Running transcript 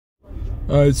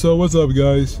Alright, so what's up,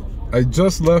 guys? I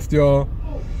just left y'all.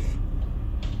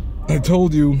 I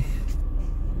told you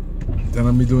that I'm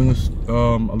gonna be doing this,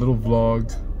 a little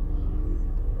vlog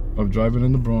of driving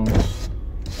in the Bronx.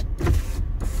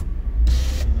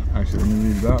 Actually, let me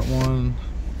leave that one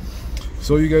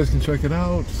so you guys can check it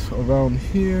out. Around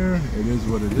here, it is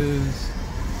what it is.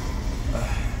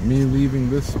 Me leaving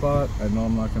this spot, I know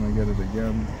I'm not gonna get it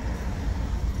again.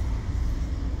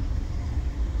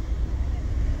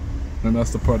 And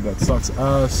that's the part that sucks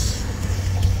ass,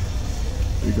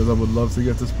 because I would love to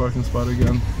get this parking spot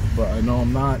again, but I know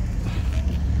I'm not.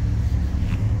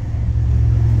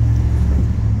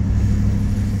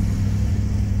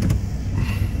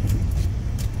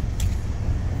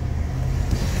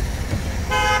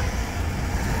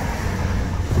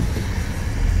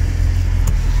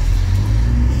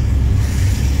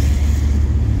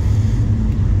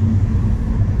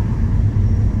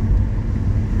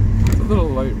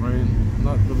 Light rain,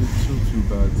 not really too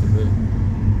bad today.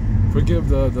 Forgive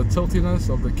the tiltiness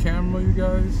of the camera, you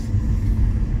guys.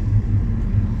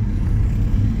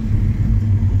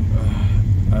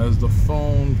 As the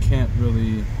phone can't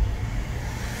really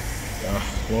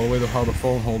well, with how the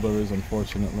phone holder is,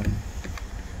 unfortunately.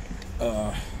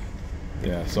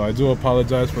 Yeah, so I do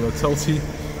apologize for the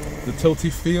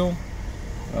tilty feel.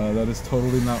 That is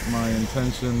totally not my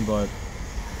intention, but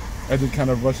I did kind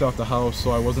of rush out the house,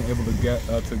 so I wasn't able to get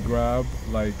to grab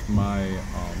like my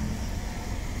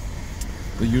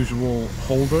the usual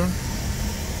holder.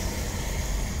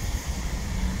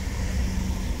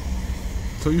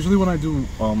 So usually when I do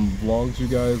vlogs, you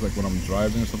guys, like when I'm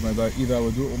driving or something like that, either I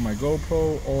would do it with my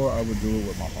GoPro or I would do it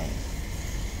with my phone.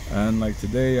 And like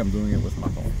today, I'm doing it with my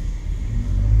phone.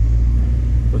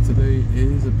 But today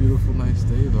is a beautiful, nice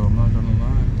day, though. I'm not gonna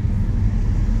lie.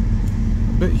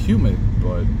 A bit humid,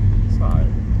 but it's alright.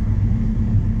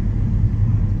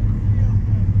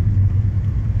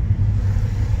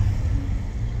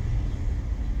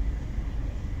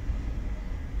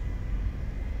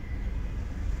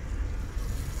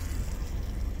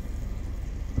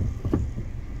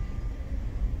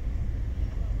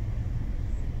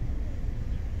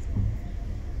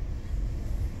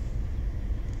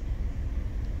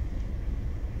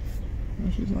 No,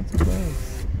 she's not too bad.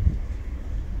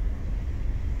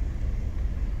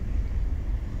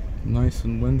 Nice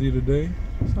and windy today.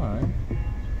 It's alright.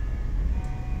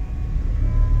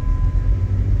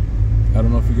 I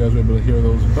don't know if you guys were able to hear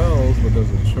those bells, but there's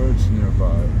a church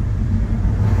nearby.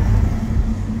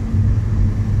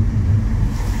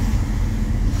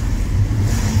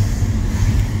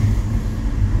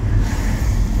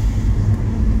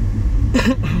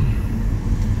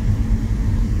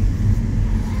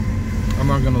 I'm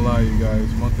not gonna lie, you guys,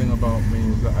 one thing about me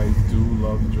is that I do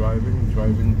love driving.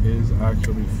 Driving is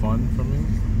actually fun for me.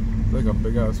 It's like a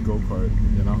big ass go-kart,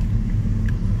 you know?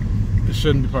 It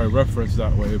shouldn't be probably referenced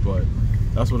that way, but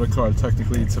that's what a car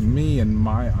technically, to me, in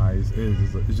my eyes,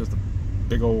 is. It's just a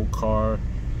big old car,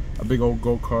 a big old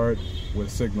go-kart with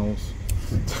signals.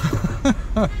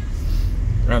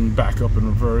 And back up and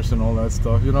reverse and all that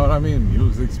stuff, you know what I mean?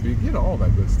 Music, speak, you know, all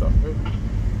that good stuff, right?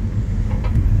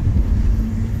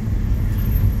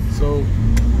 So,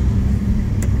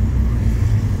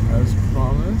 as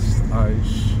promised, I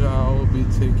shall be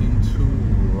taking 2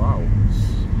 routes.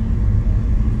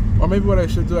 Or maybe what I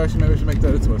should do, actually, maybe I should make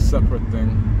that into a separate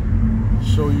thing.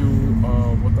 Show you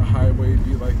what the highway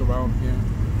be like around here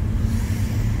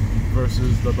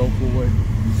versus the local way.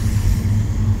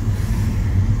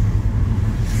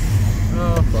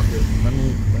 Oh, fuck it. Let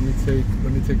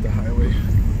me take the highway.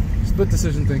 Split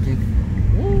decision thinking.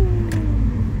 Woo!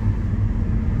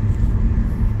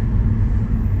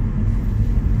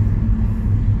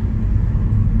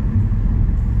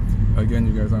 Again,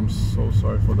 you guys, I'm so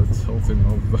sorry for the tilting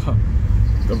of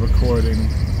the recording.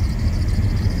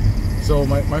 So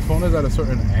my phone is at a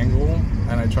certain angle,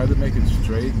 and I tried to make it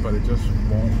straight, but it just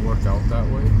won't work out that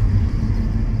way.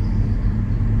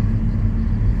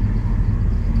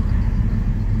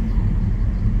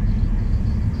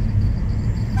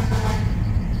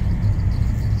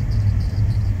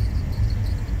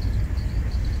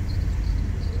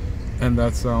 And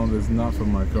that sound is not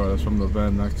from my car, that's from the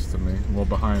van next to me. Well,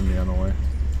 behind me in a way.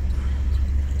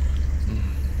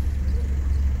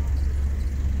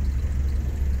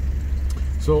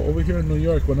 So over here in New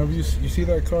York, whenever you see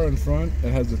that car in front,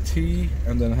 it has a T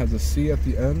and then it has a C at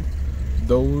the end.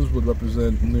 Those would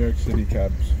represent New York City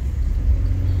cabs.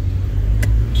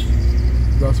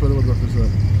 That's what it would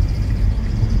represent.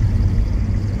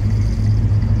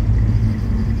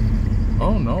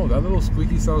 Oh no, that little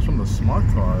squeaky sound's from the smart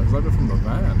car. It's like it from the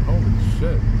van. Holy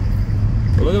shit.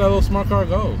 But look at that little smart car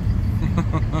go.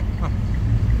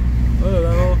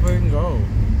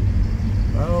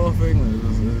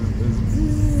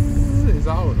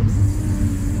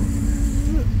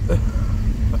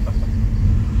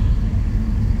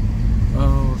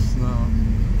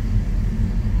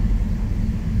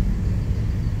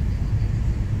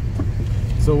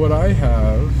 So what I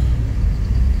have,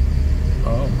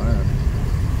 oh man,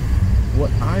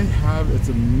 what I have, it's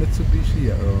a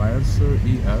Mitsubishi Lancer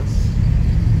ES.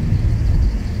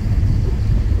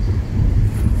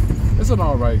 It's an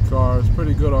alright car. It's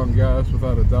pretty good on gas,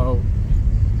 without a doubt.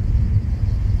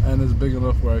 And it's big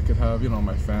enough where I could have, you know,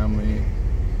 my family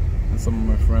and some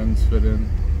of my friends fit in,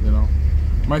 you know.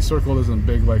 My circle isn't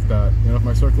big like that. You know, if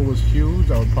my circle was huge,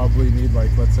 I would probably need,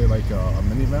 like, let's say, like a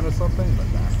minivan or something,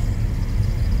 but nah.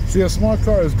 See, a small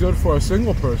car is good for a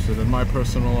single person, in my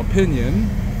personal opinion.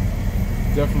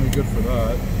 Definitely good for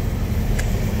that.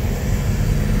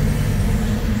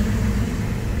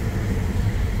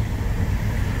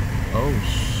 Oh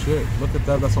shit, look at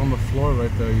that, that's on the floor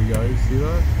right there, you guys, see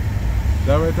that?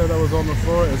 That right there that was on the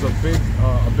floor is a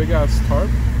big ass tarp.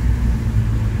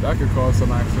 That could cause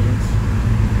some accidents.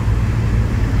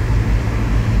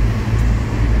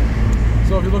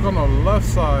 So if you look on the left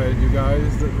side, you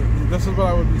guys, this is what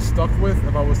I would be stuck with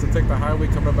if I was to take the highway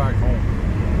coming back home.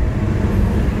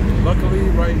 Luckily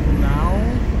right now,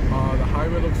 the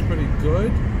highway looks pretty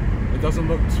good. It doesn't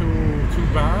look too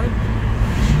bad.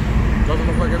 Doesn't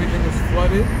look like anything is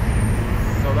flooded,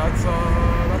 so that's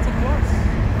a plus.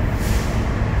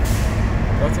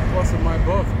 That's a plus in my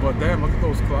book. But damn, look at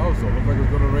those clouds though. Look like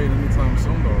it's gonna rain anytime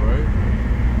soon though, right?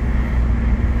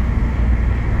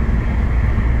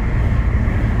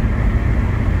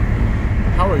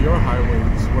 How are your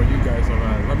highways where you guys are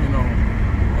at? Let me know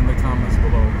in the comments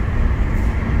below.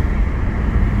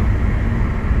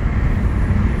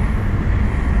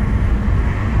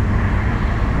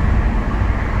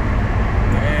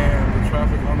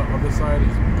 Side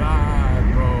is bad,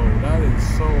 bro. That is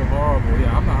so horrible.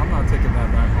 Yeah, I'm not taking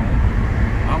that back home.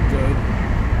 I'm good.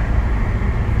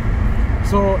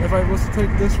 So if I was to take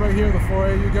this right here, the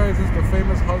 4A, you guys, this is the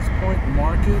famous Hubs Point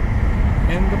Market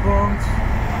in the Bronx.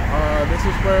 This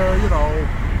is where, you know,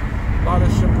 a lot of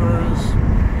shippers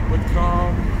would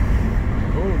come.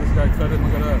 Oh, this guy cut in.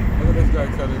 Look at that. Look at this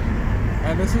guy cut in.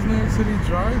 And this is New York City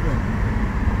driving.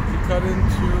 He cut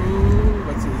into,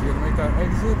 let's see, is he gonna make that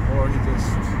exit or he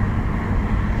just,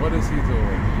 what is he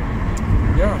doing?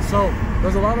 Yeah, so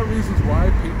there's a lot of reasons why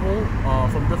people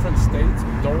from different states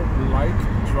don't like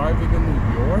driving in New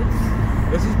York.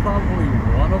 This is probably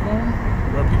one of them,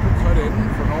 where people cut in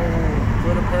for no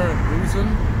good apparent reason.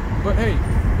 But hey,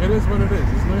 it is what it is.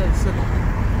 It's New York City,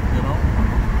 you know?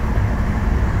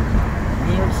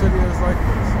 New York City is like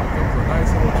this. Here comes a nice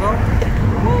little jump.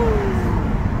 Woo!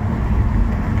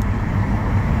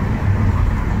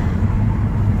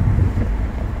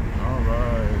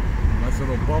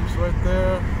 Little bumps right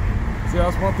there. See,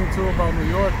 that's one thing too about New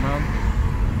York, man.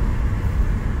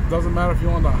 Doesn't matter if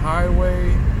you're on the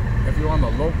highway, if you're on the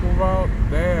local route.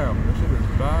 Damn, this shit is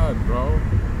bad, bro.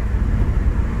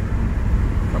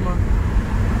 Come on.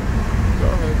 Go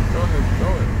ahead, go ahead, go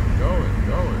it, go it,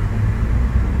 go it.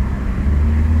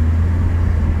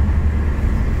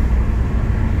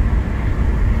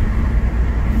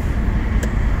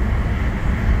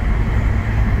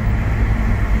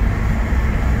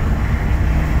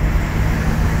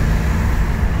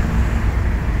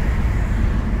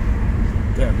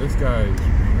 This guy's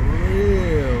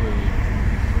really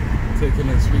taking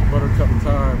his sweet buttercup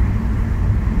time.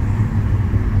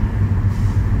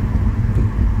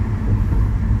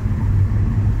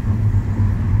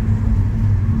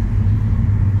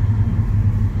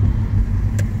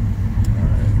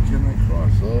 Alright, can I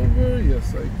cross over?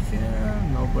 Yes, I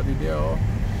can. Nobody there.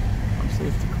 I'm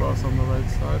safe to cross on the right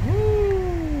side.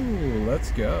 Woo!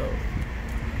 Let's go.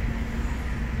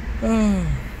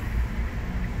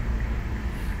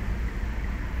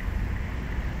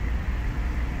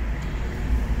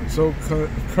 So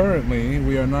currently,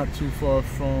 we are not too far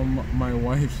from my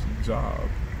wife's job.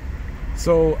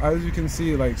 So as you can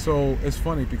see, like, so it's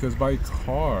funny because by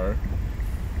car,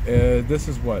 this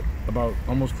is what, about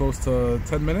almost close to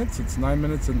 10 minutes. It's 9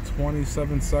 minutes and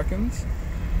 27 seconds.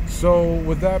 So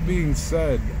with that being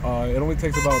said, it only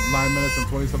takes about 9 minutes and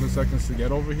 27 seconds to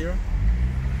get over here.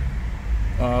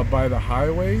 By the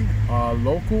highway,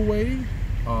 local way,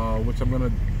 which I'm gonna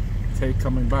take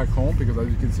coming back home, because as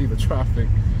you can see, the traffic,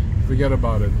 forget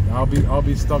about it. I'll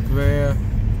be stuck there.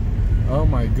 Oh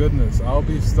my goodness, I'll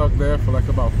be stuck there for like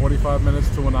about 45 minutes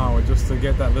to an hour just to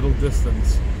get that little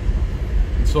distance.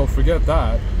 So forget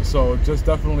that. So just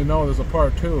definitely know there's a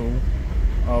part 2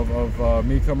 of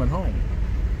me coming home.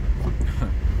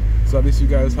 So at least you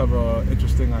guys have an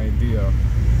interesting idea.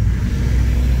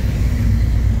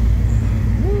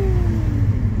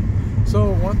 Woo.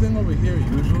 So one thing over here,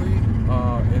 usually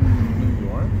in New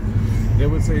York, they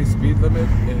would say speed limit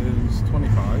is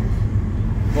 25,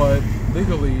 but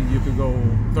legally you could go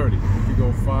 30. You could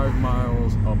go 5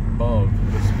 miles above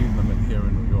the speed limit here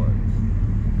in New York.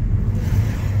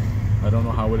 I don't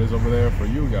know how it is over there for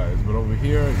you guys, but over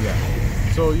here,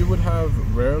 yeah. So you would have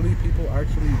rarely people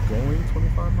actually going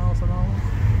 25 miles an hour.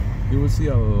 You would see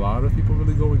a lot of people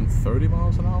really going 30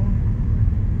 miles an hour.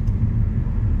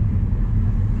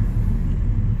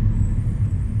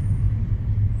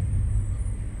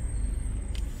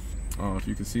 If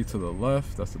you can see to the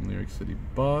left, that's the New York City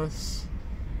bus.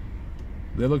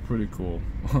 They look pretty cool.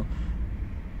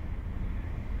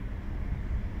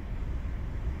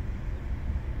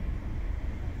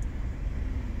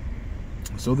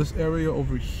 So this area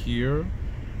over here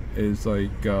is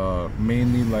like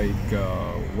mainly like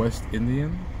West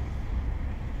Indian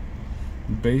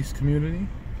based community,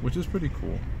 which is pretty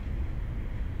cool.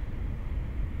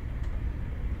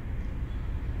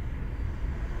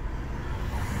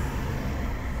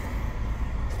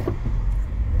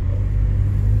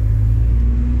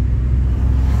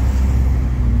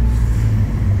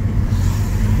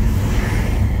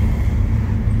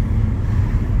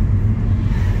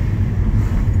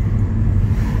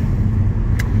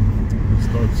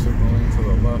 Signaling to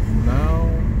the left now,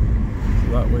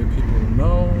 so that way people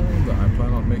know that I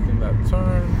plan on making that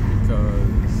turn,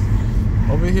 because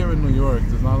over here in New York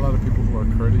there's not a lot of people who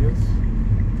are courteous.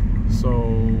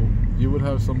 So you would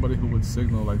have somebody who would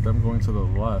signal like them going to the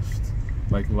left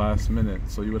like last minute,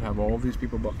 so you would have all these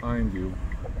people behind you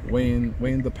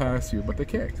waiting to pass you, but they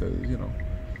can't because, you know,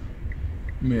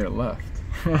 you made it left.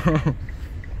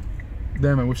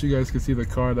 Damn, I wish you guys could see the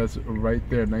car that's right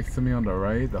there next to me on the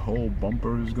right. The whole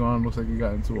bumper is gone. Looks like he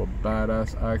got into a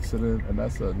badass accident. And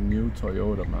that's a new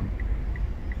Toyota, man.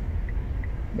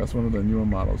 That's one of the newer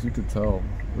models. You could tell.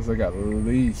 It's like at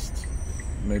least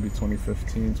maybe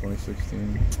 2015,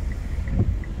 2016.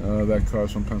 That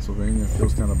car's from Pennsylvania. It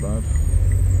feels kind of bad.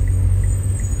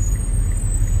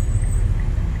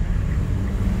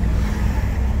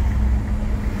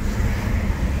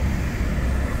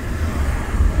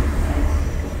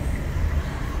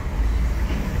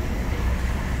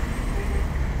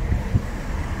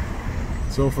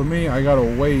 So for me, I gotta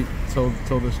wait till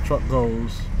this truck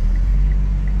goes,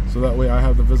 so that way I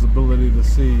have the visibility to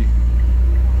see.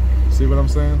 See what I'm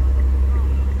saying?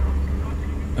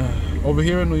 Over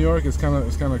here in New York, it's kind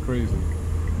of crazy.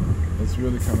 It's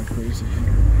really kind of crazy.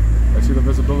 I see the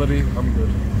visibility. I'm good.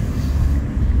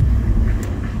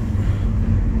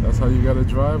 That's how you gotta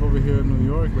drive over here in New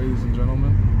York, ladies and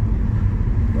gentlemen.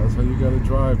 That's how you gotta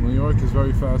drive. New York is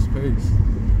very fast-paced.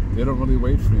 They don't really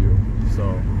wait for you.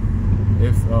 So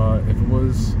if it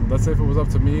was, let's say if it was up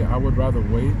to me, I would rather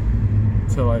wait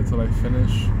till I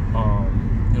finish,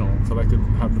 you know, till I could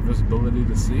have the visibility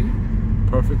to see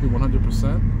perfectly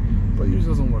 100%. But it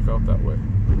usually doesn't work out that way.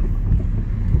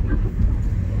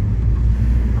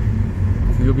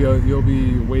 You'll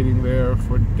be waiting there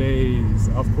for days.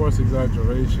 Of course,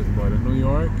 exaggeration, but in New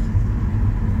York,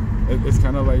 it's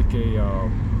kind of like a.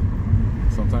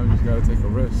 Sometimes you just gotta take a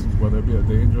risk, whether it be a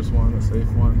dangerous one, a safe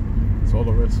one. It's all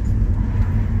a risk.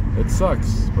 It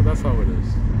sucks, but that's how it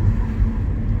is.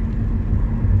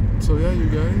 So yeah, you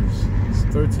guys, it's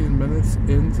 13 minutes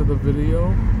into the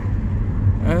video,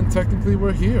 and technically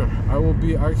we're here. I will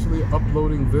be actually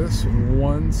uploading this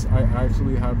once I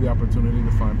actually have the opportunity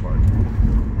to find parking.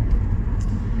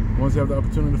 Once you have the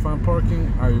opportunity to find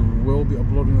parking, I will be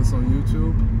uploading this on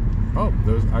YouTube. Oh,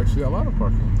 there's actually a lot of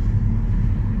parking.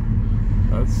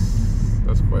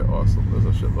 That's quite awesome. There's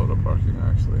a shitload of parking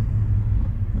actually.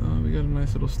 We got a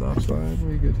nice little stop sign.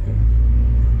 We good here.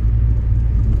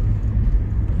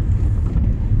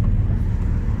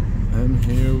 And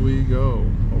here we go.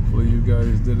 Hopefully you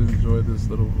guys did enjoy this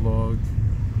little vlog.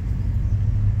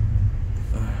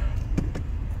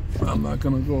 I'm not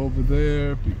gonna go over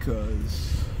there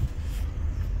because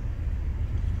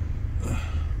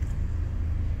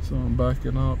so I'm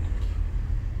backing up.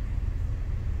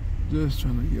 Just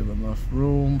trying to give enough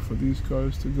room for these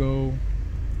cars to go.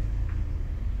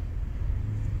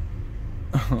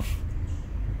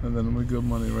 And then we good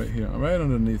money right here, right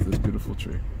underneath this beautiful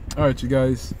tree. Alright, you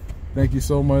guys, thank you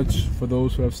so much for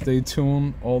those who have stayed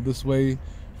tuned all this way.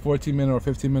 14-minute or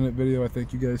 15-minute video. I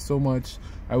thank you guys so much.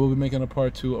 I will be making a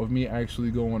part 2 of me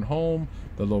actually going home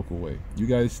the local way. You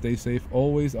guys stay safe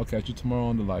always. I'll catch you tomorrow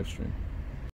on the live stream.